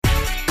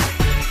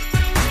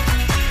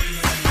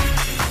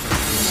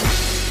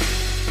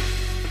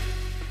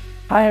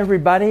Hi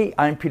everybody,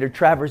 I'm Peter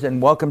Travers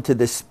and welcome to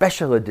this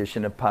special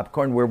edition of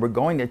Popcorn where we're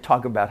going to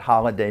talk about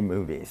holiday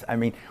movies. I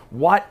mean,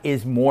 what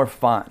is more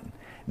fun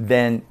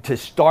than to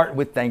start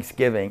with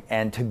Thanksgiving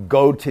and to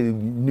go to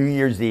New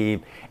Year's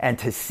Eve and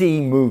to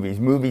see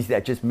movies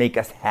that just make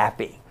us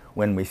happy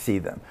when we see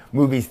them.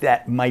 Movies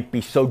that might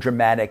be so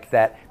dramatic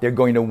that they're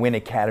going to win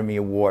Academy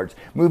Awards.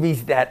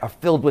 Movies that are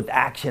filled with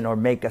action or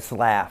make us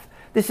laugh.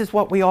 This is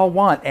what we all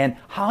want, and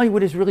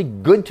Hollywood is really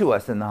good to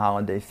us in the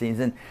holiday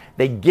season.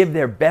 They give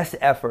their best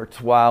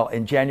efforts while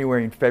in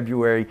January and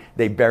February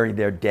they bury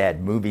their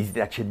dead, movies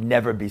that should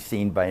never be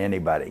seen by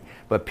anybody.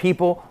 But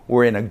people,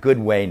 we're in a good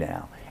way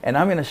now. And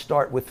I'm going to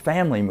start with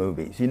family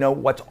movies. You know,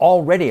 what's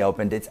already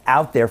opened, it's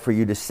out there for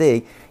you to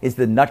see, is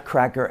The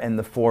Nutcracker and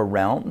the Four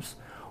Realms,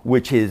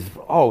 which is,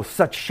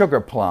 such sugar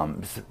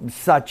plums,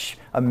 such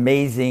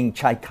amazing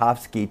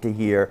Tchaikovsky to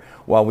hear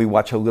while we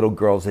watch a little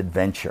girl's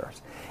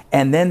adventures.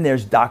 And then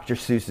there's Dr.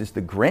 Seuss's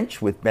The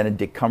Grinch with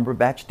Benedict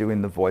Cumberbatch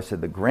doing the voice of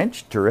the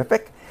Grinch,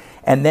 terrific.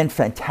 And then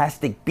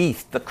Fantastic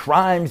Beasts, The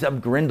Crimes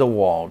of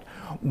Grindelwald,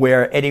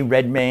 where Eddie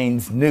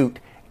Redmayne's Newt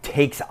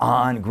takes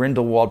on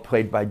Grindelwald,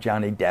 played by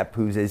Johnny Depp,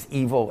 who's as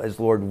evil as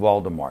Lord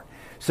Voldemort.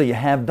 So you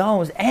have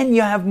those, and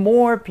you have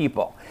more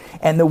people.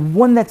 And the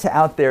one that's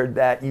out there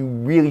that you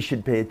really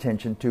should pay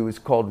attention to is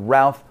called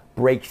Ralph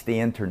Breaks the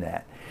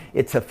Internet.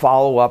 It's a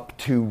follow-up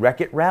to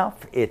Wreck-It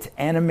Ralph. It's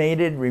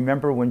animated.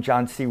 Remember when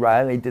John C.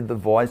 Reilly did the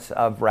voice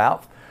of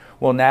Ralph?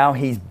 Well, now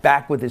he's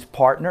back with his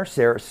partner.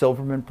 Sarah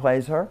Silverman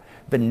plays her.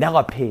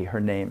 Vanellope,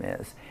 her name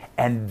is.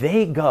 And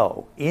they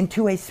go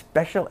into a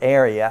special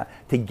area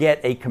to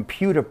get a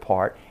computer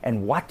part.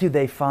 And what do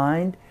they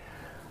find?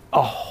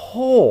 A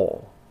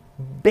whole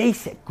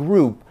basic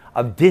group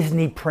of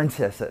Disney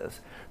princesses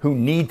who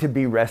need to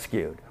be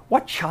rescued.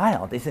 What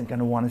child isn't going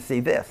to want to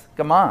see this?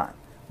 Come on.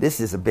 This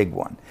is a big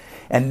one.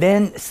 And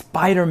then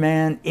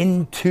Spider-Man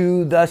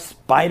Into the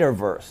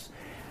Spider-Verse.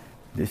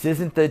 This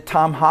isn't the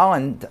Tom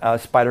Holland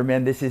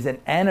Spider-Man. This is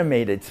an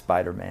animated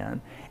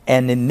Spider-Man.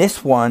 And in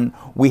this one,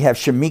 we have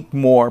Shameik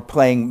Moore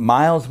playing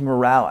Miles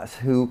Morales,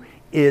 who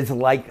is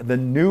like the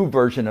new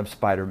version of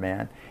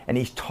Spider-Man. And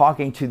he's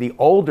talking to the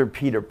older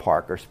Peter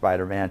Parker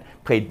Spider-Man,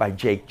 played by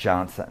Jake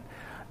Johnson.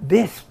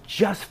 This,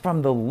 just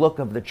from the look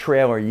of the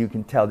trailer, you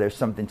can tell there's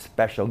something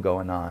special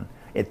going on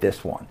at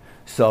this one.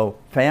 So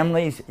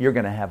families, you're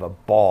going to have a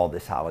ball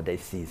this holiday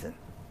season.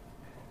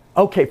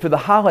 Okay, for the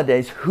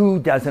holidays, who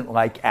doesn't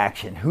like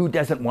action? Who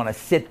doesn't want to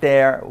sit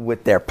there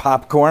with their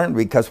popcorn,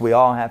 because we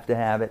all have to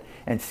have it,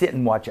 and sit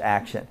and watch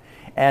action?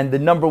 And the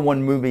number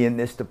one movie in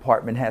this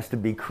department has to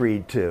be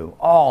Creed 2.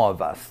 All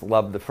of us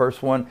love the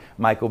first one.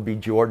 Michael B.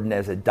 Jordan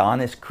as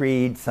Adonis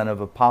Creed, son of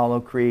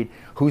Apollo Creed.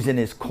 Who's in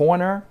his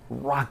corner?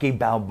 Rocky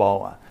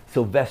Balboa,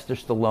 Sylvester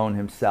Stallone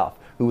himself,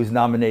 who was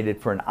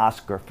nominated for an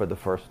Oscar for the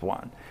first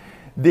one.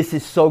 This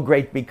is so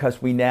great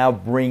because we now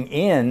bring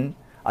in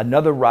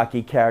another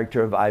Rocky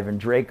character of Ivan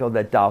Drago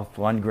that Dolph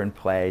Lundgren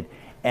played,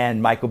 and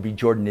Michael B.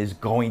 Jordan is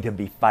going to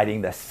be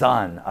fighting the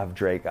son of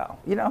Drago.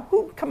 You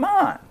know, come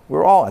on,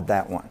 we're all at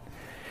that one.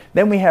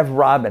 Then we have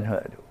Robin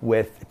Hood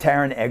with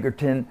Taron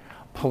Egerton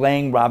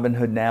playing Robin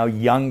Hood now,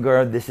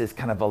 younger. This is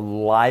kind of a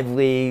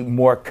lively,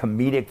 more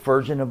comedic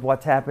version of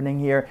what's happening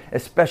here,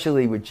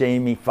 especially with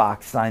Jamie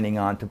Foxx signing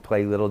on to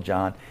play Little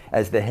John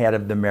as the head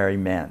of the Merry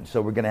Men. So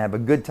we're going to have a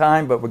good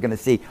time, but we're going to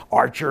see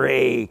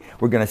archery.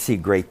 We're going to see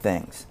great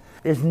things.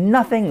 There's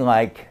nothing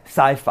like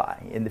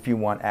sci-fi if you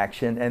want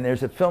action, and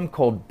there's a film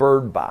called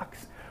Bird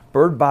Box.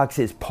 Bird Box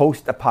is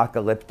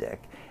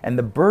post-apocalyptic, and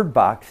the Bird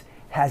Box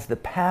has the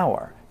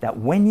power that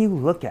when you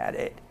look at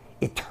it,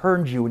 it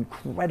turns you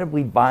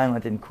incredibly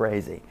violent and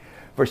crazy.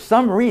 For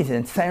some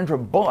reason, Sandra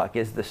Bullock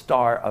is the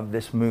star of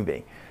this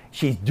movie.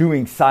 She's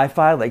doing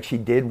sci-fi like she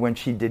did when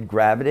she did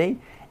Gravity,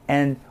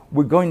 and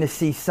we're going to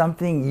see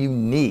something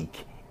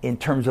unique in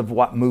terms of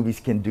what movies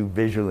can do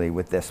visually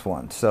with this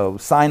one. So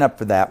sign up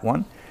for that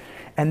one.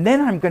 And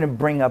then I'm going to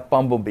bring up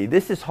Bumblebee.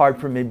 This is hard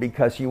for me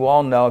because you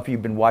all know, if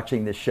you've been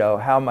watching this show,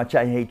 how much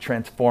I hate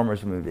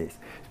Transformers movies,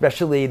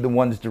 especially the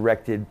ones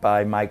directed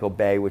by Michael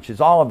Bay, which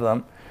is all of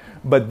them.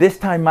 But this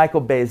time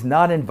Michael Bay is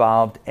not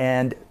involved,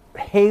 and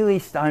Haley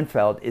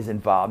Steinfeld is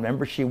involved.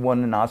 Remember, she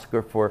won an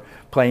Oscar for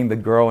playing the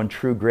girl in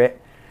True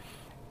Grit?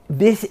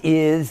 This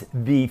is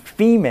the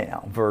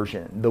female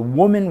version, the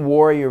woman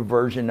warrior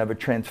version of a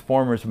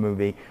Transformers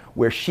movie,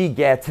 where she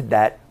gets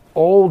that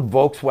old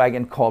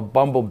Volkswagen called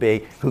Bumblebee,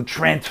 who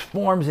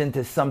transforms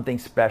into something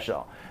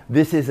special.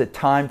 This is a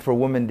time for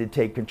women to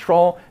take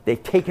control.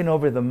 They've taken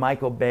over the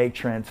Michael Bay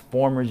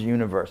Transformers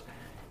universe.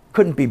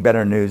 Couldn't be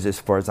better news as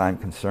far as I'm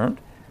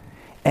concerned.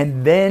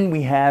 And then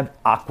we have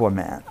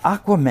Aquaman.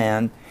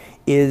 Aquaman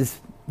is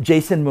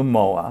Jason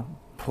Momoa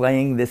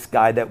playing this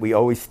guy that we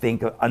always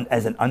think of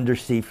as an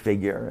undersea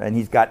figure. And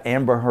he's got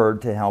Amber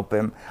Heard to help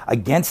him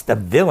against a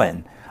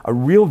villain, a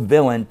real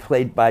villain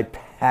played by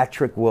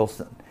Patrick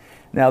Wilson.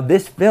 Now,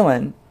 this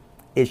villain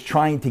is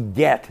trying to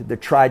get the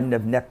Trident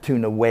of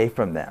Neptune away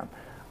from them.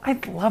 I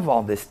love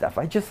all this stuff.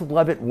 I just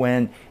love it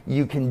when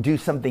you can do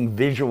something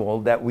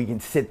visual that we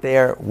can sit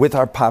there with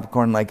our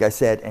popcorn, like I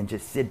said, and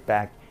just sit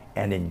back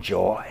and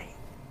enjoy.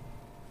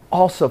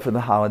 also for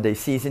the holiday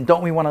season.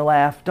 Don't we want to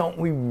laugh? Don't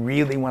we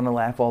really want to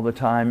laugh all the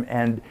time?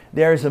 And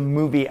there's a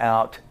movie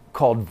out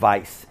called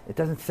Vice. It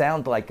doesn't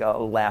sound like a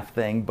laugh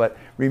thing, but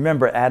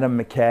remember Adam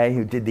McKay,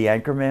 who did the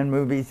Anchorman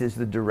movies, is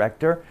the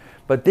director.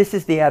 But this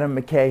is the Adam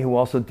McKay who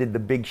also did The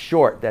Big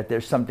Short, that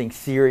there's something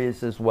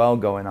serious as well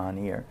going on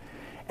here.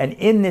 And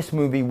in this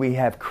movie, we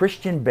have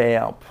Christian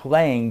Bale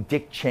playing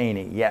Dick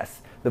Cheney,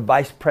 yes, the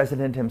vice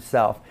president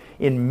himself,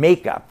 in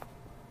makeup,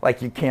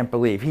 like you can't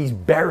believe. He's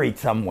buried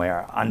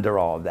somewhere under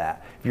all of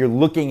that. If you're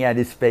looking at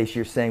his face,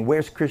 you're saying,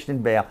 where's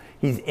Christian Bale?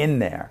 He's in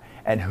there.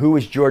 And who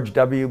is George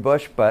W.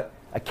 Bush but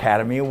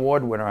Academy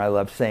Award winner, I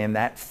love saying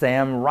that,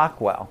 Sam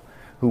Rockwell,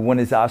 who won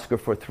his Oscar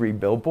for 3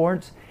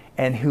 Billboards,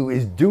 and who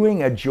is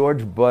doing a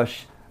George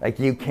Bush like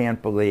you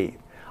can't believe.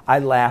 I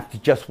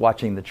laughed just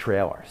watching the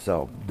trailer,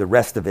 so the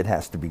rest of it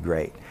has to be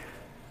great.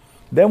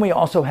 Then we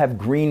also have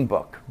Green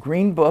Book.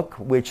 Green Book,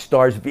 which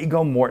stars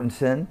Viggo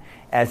Mortensen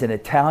as an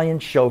Italian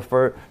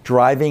chauffeur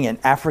driving an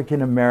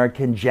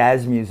African-American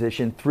jazz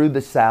musician through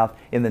the South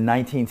in the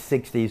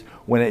 1960s,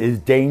 when it is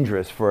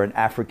dangerous for an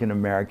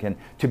African-American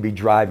to be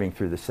driving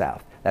through the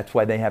South. That's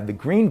why they have the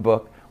Green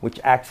Book, which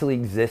actually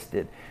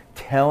existed,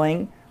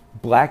 telling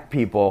black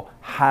people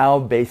how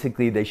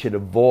basically they should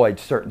avoid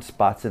certain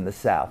spots in the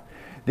South.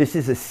 This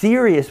is a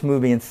serious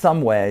movie in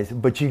some ways,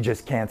 but you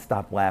just can't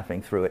stop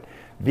laughing through it.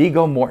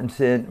 Viggo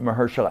Mortensen,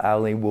 Mahershala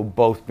Ali will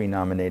both be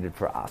nominated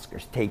for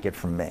Oscars. Take it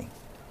from me.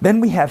 Then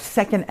we have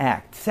Second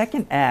Act.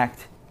 Second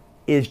Act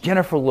is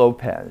Jennifer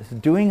Lopez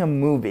doing a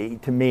movie,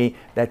 to me,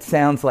 that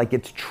sounds like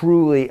it's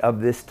truly of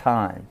this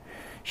time.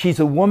 She's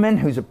a woman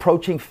who's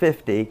approaching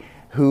 50,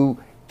 who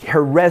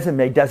her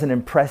resume doesn't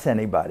impress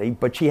anybody,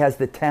 but she has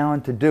the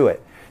talent to do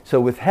it. So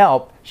with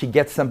help, she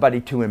gets somebody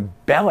to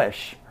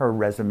embellish her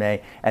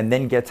resume and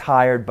then gets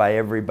hired by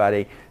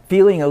everybody,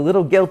 feeling a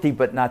little guilty,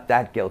 but not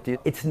that guilty.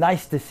 It's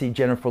nice to see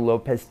Jennifer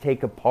Lopez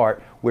take a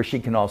part where she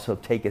can also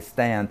take a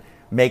stand,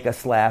 make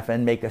us laugh,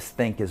 and make us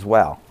think as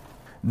well.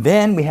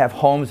 Then we have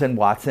Holmes and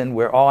Watson,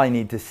 where all I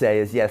need to say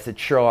is, yes,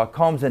 it's Sherlock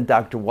Holmes and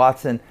Dr.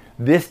 Watson,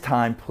 this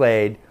time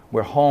played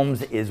where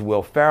Holmes is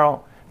Will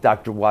Ferrell,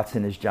 Dr.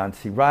 Watson is John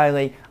C.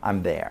 Reilly.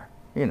 I'm there.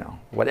 You know,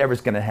 whatever's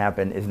going to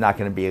happen is not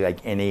going to be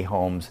like any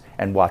Holmes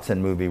and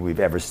Watson movie we've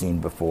ever seen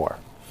before.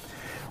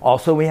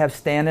 Also, we have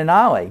Stan and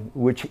Ollie,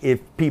 which if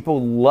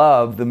people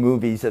love the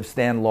movies of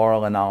Stan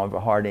Laurel and Oliver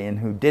Hardy, and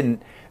who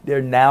didn't,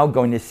 they're now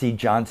going to see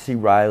John C.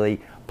 Reilly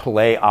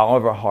play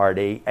Oliver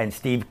Hardy and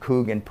Steve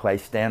Coogan play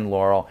Stan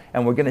Laurel.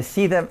 And we're going to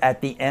see them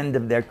at the end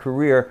of their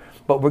career,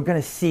 but we're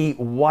going to see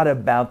what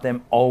about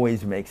them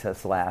always makes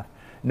us laugh.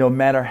 No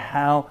matter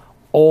how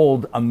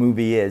old a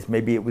movie is,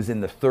 maybe it was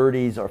in the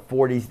 30s or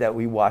 40s that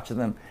we watched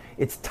them,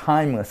 it's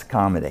timeless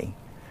comedy.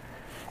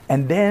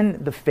 And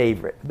then The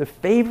Favorite. The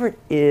Favorite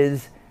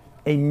is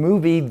a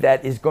movie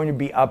that is going to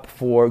be up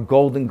for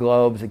Golden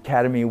Globes,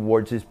 Academy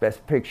Awards as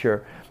Best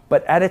Picture,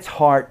 but at its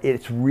heart,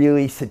 it's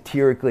really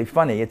satirically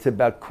funny. It's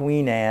about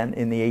Queen Anne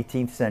in the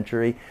 18th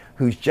century,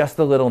 who's just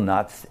a little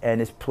nuts,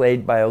 and is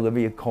played by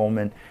Olivia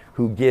Colman,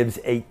 who gives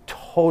a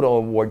total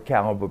award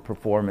caliber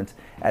performance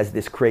as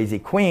this crazy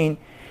queen.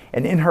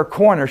 And in her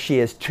corner, she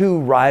has 2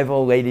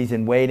 rival ladies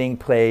in waiting,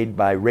 played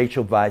by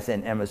Rachel Weisz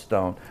and Emma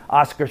Stone.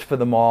 Oscars for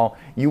them all.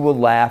 You will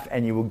laugh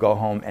and you will go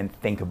home and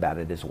think about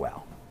it as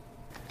well.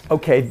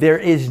 Okay, there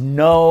is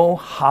no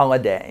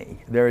holiday,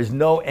 there is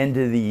no end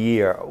of the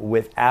year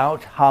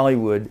without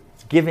Hollywood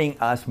giving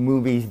us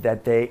movies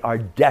that they are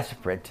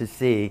desperate to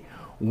see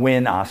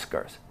win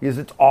Oscars, because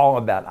it's all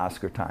about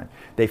Oscar time.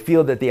 They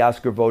feel that the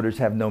Oscar voters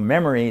have no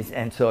memories,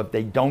 and so if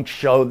they don't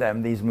show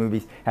them these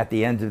movies at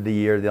the end of the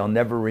year, they'll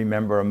never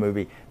remember a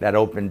movie that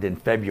opened in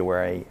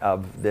February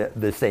of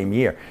the same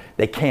year.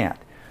 They can't.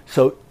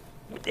 So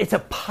it's a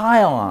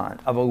pile-on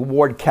of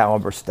award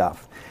caliber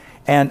stuff.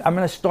 And I'm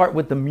going to start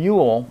with The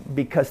Mule,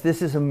 because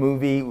this is a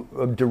movie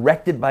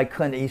directed by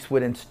Clint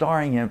Eastwood and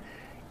starring him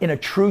in a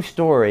true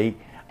story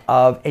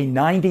of a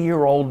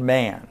 90-year-old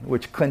man,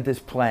 which Clint is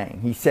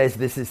playing. He says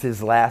this is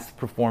his last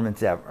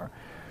performance ever,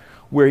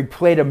 where he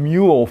played a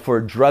mule for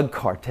a drug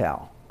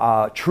cartel.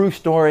 True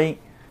story,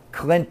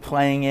 Clint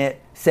playing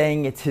it,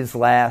 saying it's his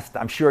last.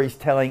 I'm sure he's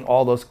telling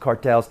all those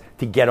cartels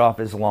to get off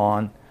his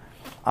lawn.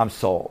 I'm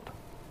sold.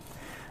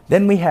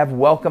 Then we have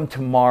Welcome to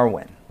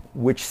Marwen,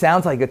 which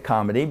sounds like a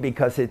comedy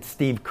because it's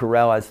Steve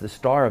Carell as the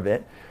star of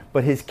it,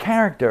 but his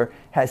character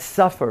has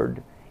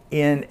suffered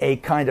in a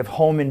kind of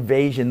home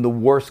invasion, the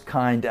worst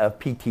kind of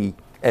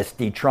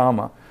PTSD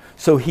trauma.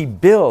 So he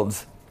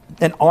builds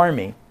an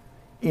army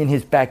in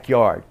his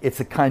backyard.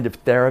 It's a kind of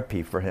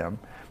therapy for him.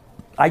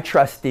 I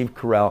trust Steve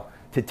Carell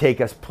to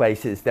take us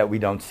places that we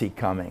don't see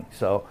coming.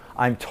 So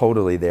I'm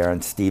totally there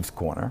in Steve's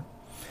corner.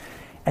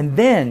 And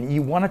then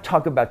you want to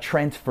talk about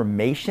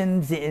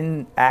transformations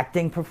in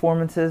acting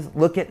performances.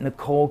 Look at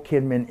Nicole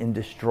Kidman in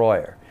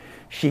Destroyer.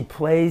 She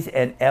plays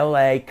an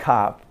LA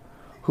cop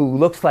who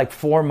looks like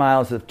 4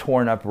 miles of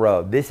torn up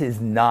road. This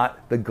is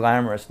not the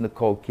glamorous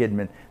Nicole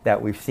Kidman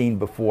that we've seen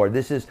before.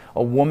 This is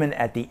a woman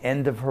at the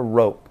end of her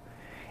rope.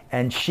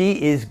 And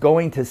she is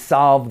going to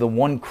solve the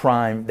one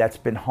crime that's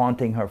been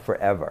haunting her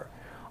forever.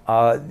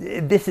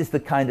 This is the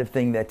kind of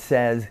thing that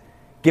says,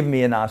 give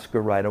me an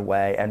Oscar right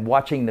away. And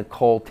watching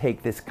Nicole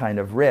take this kind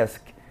of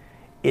risk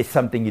is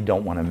something you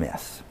don't want to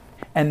miss.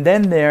 And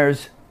then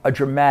there's a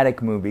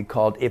dramatic movie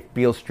called If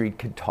Beale Street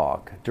Could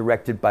Talk,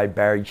 directed by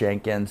Barry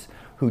Jenkins,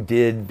 who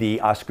did the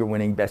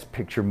Oscar-winning Best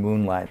Picture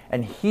Moonlight.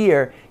 And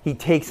here he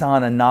takes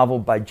on a novel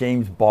by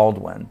James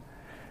Baldwin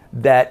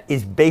that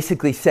is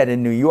basically set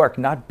in New York,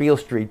 not Beale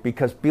Street,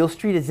 because Beale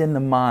Street is in the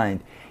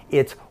mind.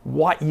 It's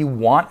what you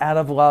want out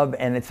of love,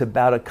 and it's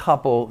about a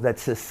couple that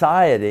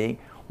society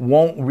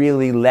won't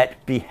really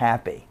let be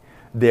happy.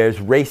 There's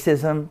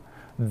racism,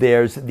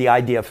 there's the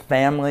idea of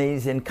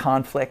families in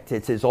conflict.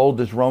 It's as old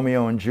as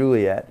Romeo and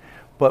Juliet.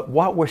 But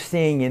what we're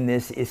seeing in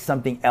this is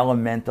something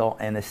elemental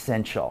and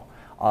essential.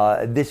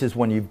 This is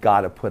one you've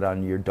got to put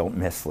on your don't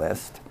miss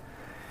list.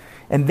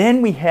 And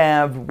then we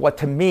have what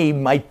to me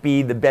might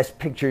be the best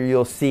picture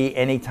you'll see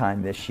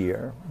anytime this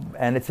year.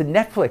 And it's a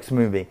Netflix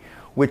movie,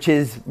 which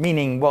is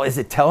meaning, well, is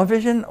it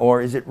television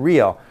or is it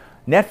real?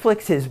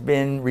 Netflix has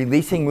been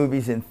releasing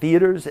movies in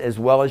theaters as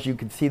well as you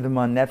can see them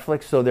on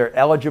Netflix, so they're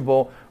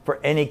eligible for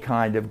any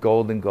kind of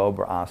Golden Globe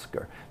or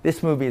Oscar.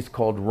 This movie is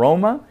called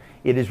Roma.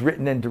 It is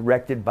written and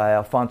directed by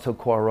Alfonso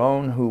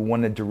Cuarón, who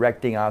won a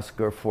directing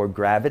Oscar for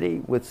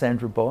Gravity with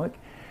Sandra Bullock.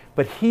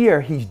 But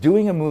here he's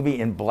doing a movie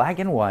in black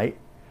and white,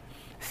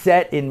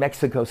 set in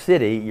Mexico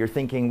City. You're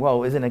thinking,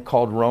 well, isn't it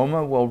called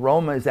Roma? Well,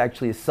 Roma is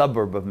actually a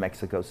suburb of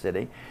Mexico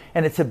City.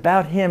 And it's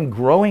about him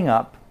growing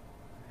up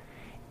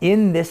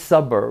in this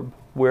suburb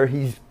where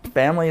his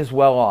family is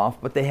well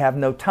off, but they have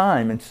no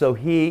time. And so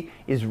he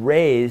is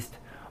raised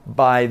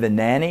by the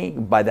nanny,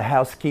 by the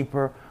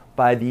housekeeper,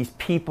 by these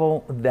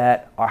people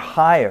that are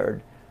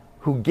hired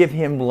who give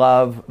him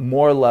love,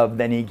 more love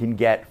than he can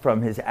get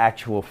from his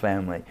actual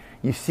family.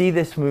 You see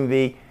this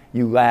movie,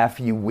 you laugh,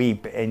 you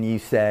weep, and you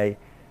say,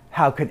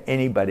 how could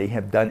anybody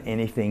have done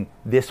anything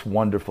this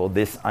wonderful,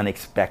 this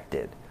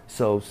unexpected?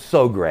 So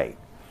great.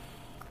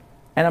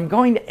 And I'm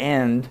going to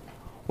end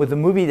with a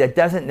movie that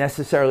doesn't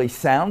necessarily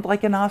sound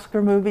like an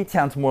Oscar movie. It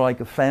sounds more like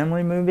a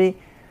family movie,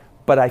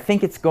 but I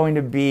think it's going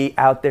to be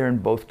out there in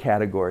both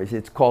categories.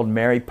 It's called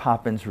Mary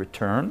Poppins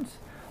Returns.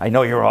 I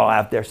know you're all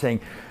out there saying,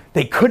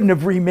 they couldn't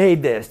have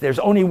remade this. There's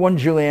only one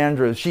Julie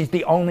Andrews. She's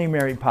the only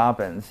Mary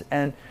Poppins.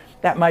 And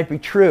that might be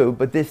true,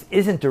 but this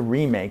isn't a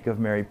remake of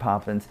Mary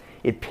Poppins.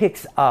 It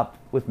picks up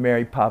with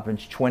Mary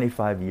Poppins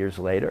 25 years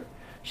later.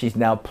 She's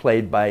now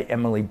played by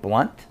Emily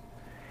Blunt.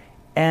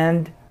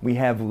 And we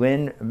have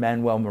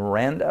Lin-Manuel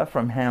Miranda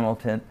from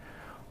Hamilton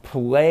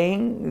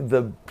playing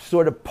the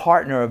sort of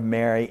partner of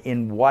Mary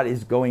in what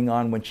is going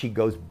on when she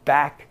goes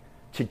back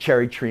to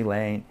Cherry Tree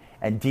Lane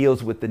and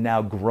deals with the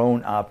now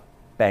grown-up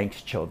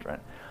Banks children.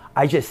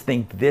 I just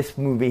think this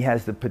movie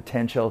has the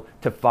potential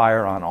to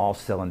fire on all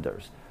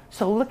cylinders.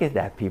 So look at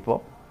that,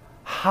 people.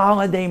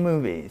 Holiday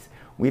movies.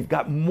 We've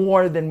got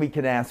more than we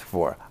can ask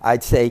for.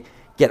 I'd say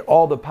get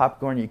all the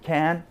popcorn you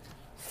can,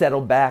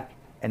 settle back,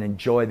 and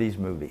enjoy these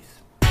movies.